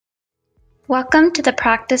Welcome to the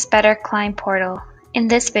Practice Better Client portal. In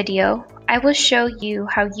this video, I will show you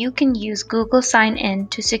how you can use Google Sign In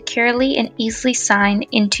to securely and easily sign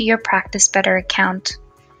into your Practice Better account.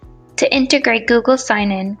 To integrate Google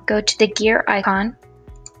Sign In, go to the gear icon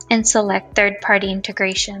and select Third-Party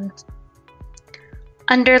Integrations.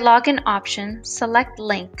 Under Login option, select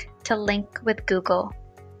Link to link with Google.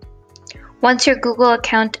 Once your Google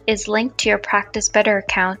account is linked to your Practice Better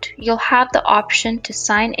account, you'll have the option to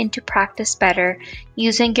sign into Practice Better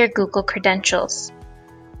using your Google credentials.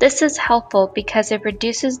 This is helpful because it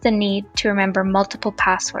reduces the need to remember multiple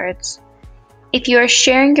passwords. If you are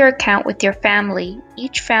sharing your account with your family,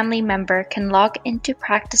 each family member can log into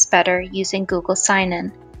Practice Better using Google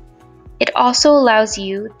Sign-In. It also allows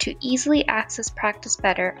you to easily access Practice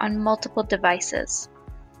Better on multiple devices.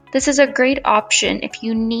 This is a great option if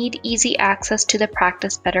you need easy access to the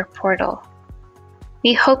Practice Better portal.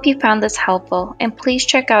 We hope you found this helpful, and please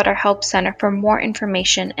check out our Help Center for more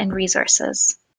information and resources.